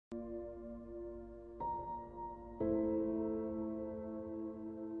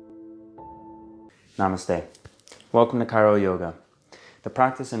Namaste. Welcome to ChiroYoga, the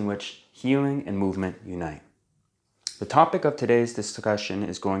practice in which healing and movement unite. The topic of today's discussion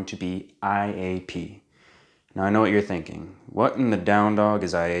is going to be IAP. Now I know what you're thinking. What in the down dog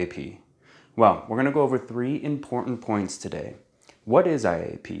is IAP? Well, we're going to go over 3 important points today. What is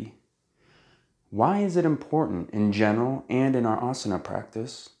IAP? Why is it important in general and in our asana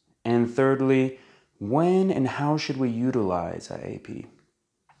practice? And thirdly, when and how should we utilize IAP?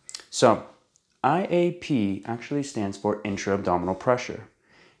 So, IAP actually stands for intra-abdominal pressure.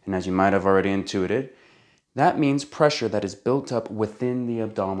 And as you might have already intuited, that means pressure that is built up within the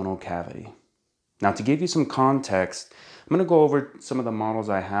abdominal cavity. Now, to give you some context, I'm going to go over some of the models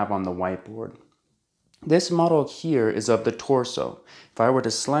I have on the whiteboard. This model here is of the torso. If I were to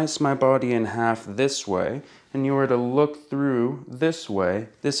slice my body in half this way, and you were to look through this way,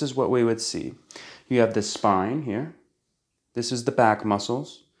 this is what we would see. You have the spine here. This is the back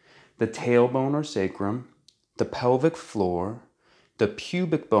muscles, the tailbone or sacrum, the pelvic floor, the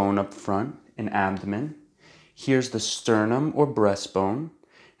pubic bone up front and abdomen. Here's the sternum or breastbone,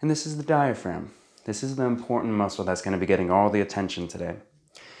 and this is the diaphragm. This is the important muscle that's going to be getting all the attention today.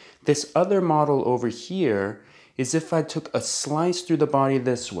 This other model over here is if I took a slice through the body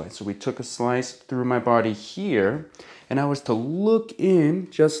this way. So we took a slice through my body here, and I was to look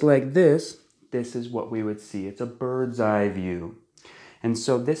in just like this. This is what we would see. It's a bird's eye view. And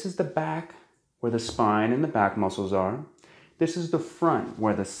so this is the back where the spine and the back muscles are. This is the front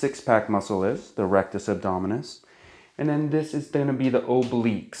where the six-pack muscle is, the rectus abdominis. And then this is going to be the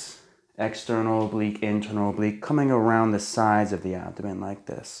obliques, external oblique, internal oblique, coming around the sides of the abdomen like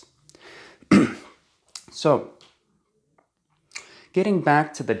this. So, getting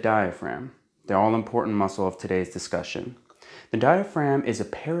back to the diaphragm, the all-important muscle of today's discussion. The diaphragm is a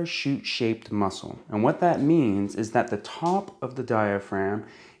parachute-shaped muscle, and what that means is that the top of the diaphragm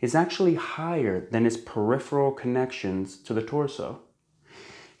is actually higher than its peripheral connections to the torso.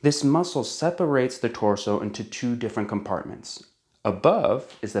 This muscle separates the torso into 2 different compartments.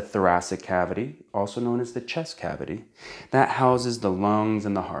 Above is the thoracic cavity, also known as the chest cavity, that houses the lungs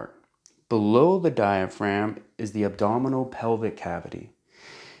and the heart. Below the diaphragm is the abdominal pelvic cavity.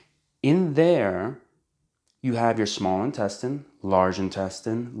 In there, you have your small intestine, large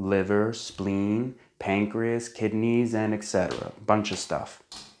intestine, liver, spleen, pancreas, kidneys, and etc. A bunch of stuff.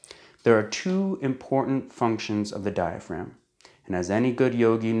 There are 2 important functions of the diaphragm. And as any good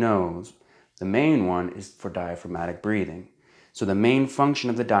yogi knows, the main one is for diaphragmatic breathing. So the main function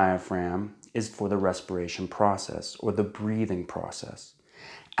of the diaphragm is for the respiration process or the breathing process.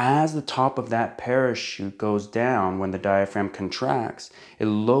 As the top of that parachute goes down when the diaphragm contracts, it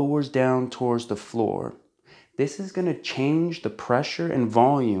lowers down towards the floor. This is going to change the pressure and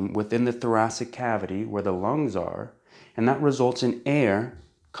volume within the thoracic cavity where the lungs are, and that results in air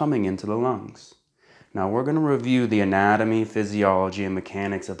coming into the lungs. Now we're going to review the anatomy, physiology, and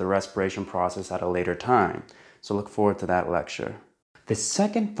mechanics of the respiration process at a later time, so look forward to that lecture. The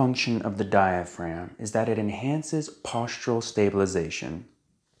second function of the diaphragm is that it enhances postural stabilization.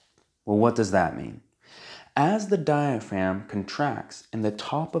 Well, what does that mean? As the diaphragm contracts and the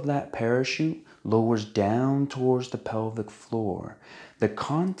top of that parachute lowers down towards the pelvic floor, the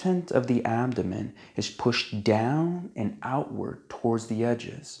content of the abdomen is pushed down and outward towards the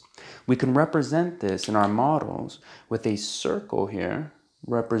edges. We can represent this in our models with a circle here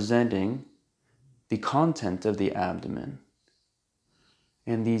representing the content of the abdomen.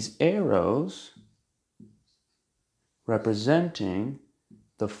 And these arrows representing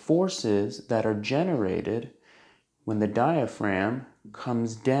the forces that are generated when the diaphragm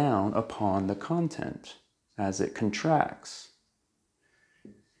comes down upon the content as it contracts.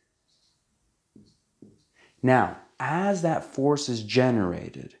 Now, as that force is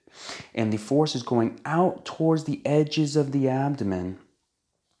generated and the force is going out towards the edges of the abdomen,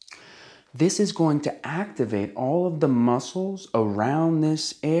 this is going to activate all of the muscles around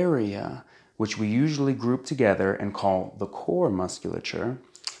this area, which we usually group together and call the core musculature.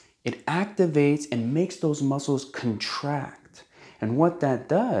 It activates and makes those muscles contract. And what that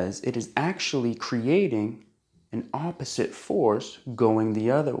does, it is actually creating an opposite force going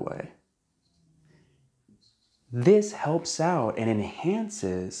the other way. This helps out and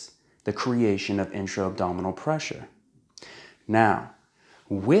enhances the creation of intra-abdominal pressure. Now,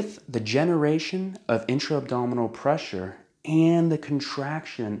 with the generation of intra-abdominal pressure and the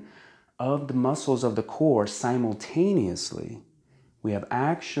contraction of the muscles of the core simultaneously, we have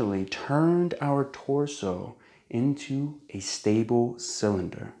actually turned our torso into a stable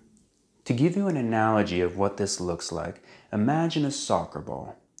cylinder. To give you an analogy of what this looks like, imagine a soccer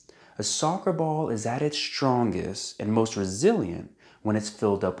ball. A soccer ball is at its strongest and most resilient when it's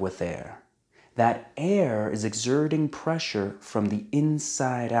filled up with air. that air is exerting pressure from the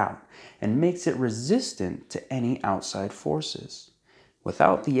inside out and makes it resistant to any outside forces.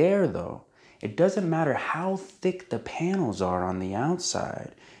 Without the air, though, it doesn't matter how thick the panels are on the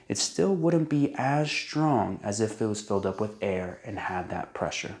outside, it still wouldn't be as strong as if it was filled up with air and had that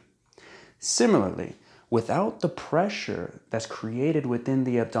pressure. Similarly, without the pressure that's created within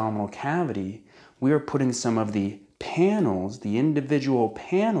the abdominal cavity, we are putting some of the panels, the individual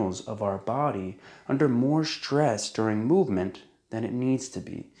panels of our body, under more stress during movement than it needs to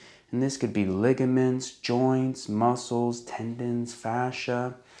be. And this could be ligaments, joints, muscles, tendons,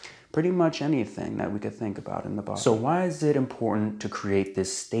 fascia, pretty much anything that we could think about in the body. So why is it important to create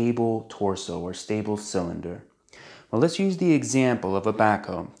this stable torso or stable cylinder? Well, let's use the example of a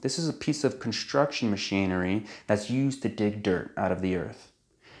backhoe. This is a piece of construction machinery that's used to dig dirt out of the earth.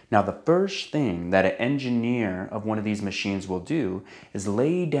 Now, the first thing that an engineer of one of these machines will do is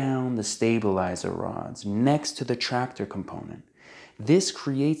lay down the stabilizer rods next to the tractor component. This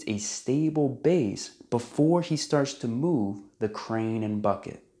creates a stable base before he starts to move the crane and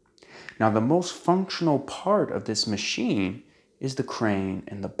bucket. Now, the most functional part of this machine is the crane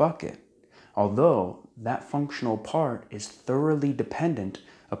and the bucket, although that functional part is thoroughly dependent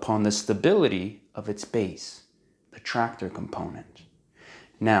upon the stability of its base, the tractor component.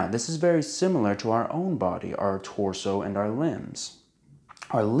 Now, this is very similar to our own body, our torso and our limbs.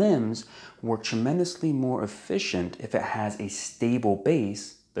 Our limbs work tremendously more efficient if it has a stable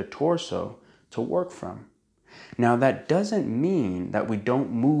base, the torso, to work from. Now, that doesn't mean that we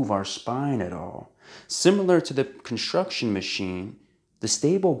don't move our spine at all. Similar to the construction machine, the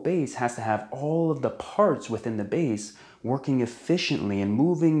stable base has to have all of the parts within the base working efficiently and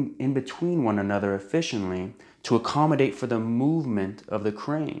moving in between one another efficiently to accommodate for the movement of the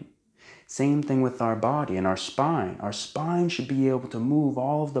crane. Same thing with our body and our spine. Our spine should be able to move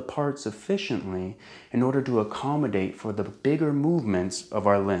all of the parts efficiently in order to accommodate for the bigger movements of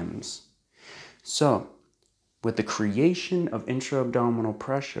our limbs. So, with the creation of intra-abdominal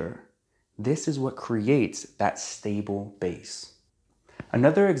pressure, this is what creates that stable base.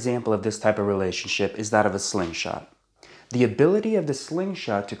 Another example of this type of relationship is that of a slingshot. The ability of the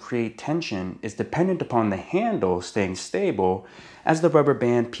slingshot to create tension is dependent upon the handle staying stable as the rubber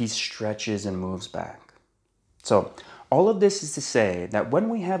band piece stretches and moves back. So, all of this is to say that when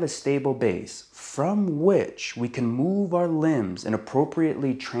we have a stable base from which we can move our limbs and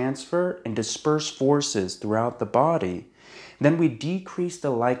appropriately transfer and disperse forces throughout the body, then we decrease the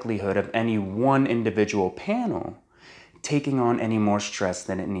likelihood of any one individual panel taking on any more stress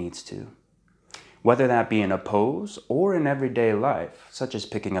than it needs to. Whether that be in a pose or in everyday life, such as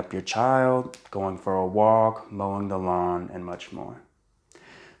picking up your child, going for a walk, mowing the lawn, and much more.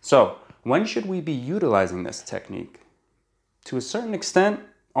 So, when should we be utilizing this technique? To a certain extent,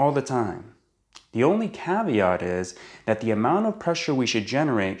 all the time. The only caveat is that the amount of pressure we should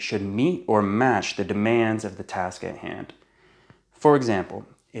generate should meet or match the demands of the task at hand. For example,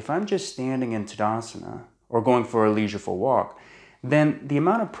 if I'm just standing in Tadasana or going for a leisureful walk, then the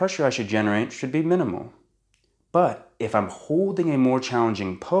amount of pressure I should generate should be minimal. But if I'm holding a more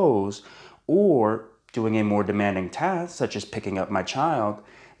challenging pose or doing a more demanding task, such as picking up my child,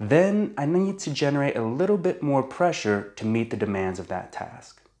 then I need to generate a little bit more pressure to meet the demands of that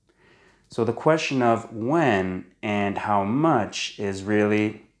task. So the question of when and how much is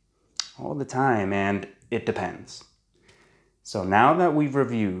really all the time, and it depends. So now that we've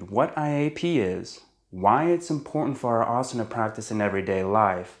reviewed what IAP is, why it's important for our asana practice in everyday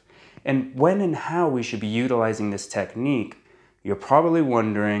life, and when and how we should be utilizing this technique, you're probably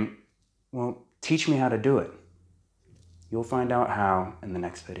wondering, well, teach me how to do it. You'll find out how in the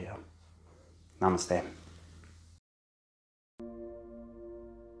next video. Namaste.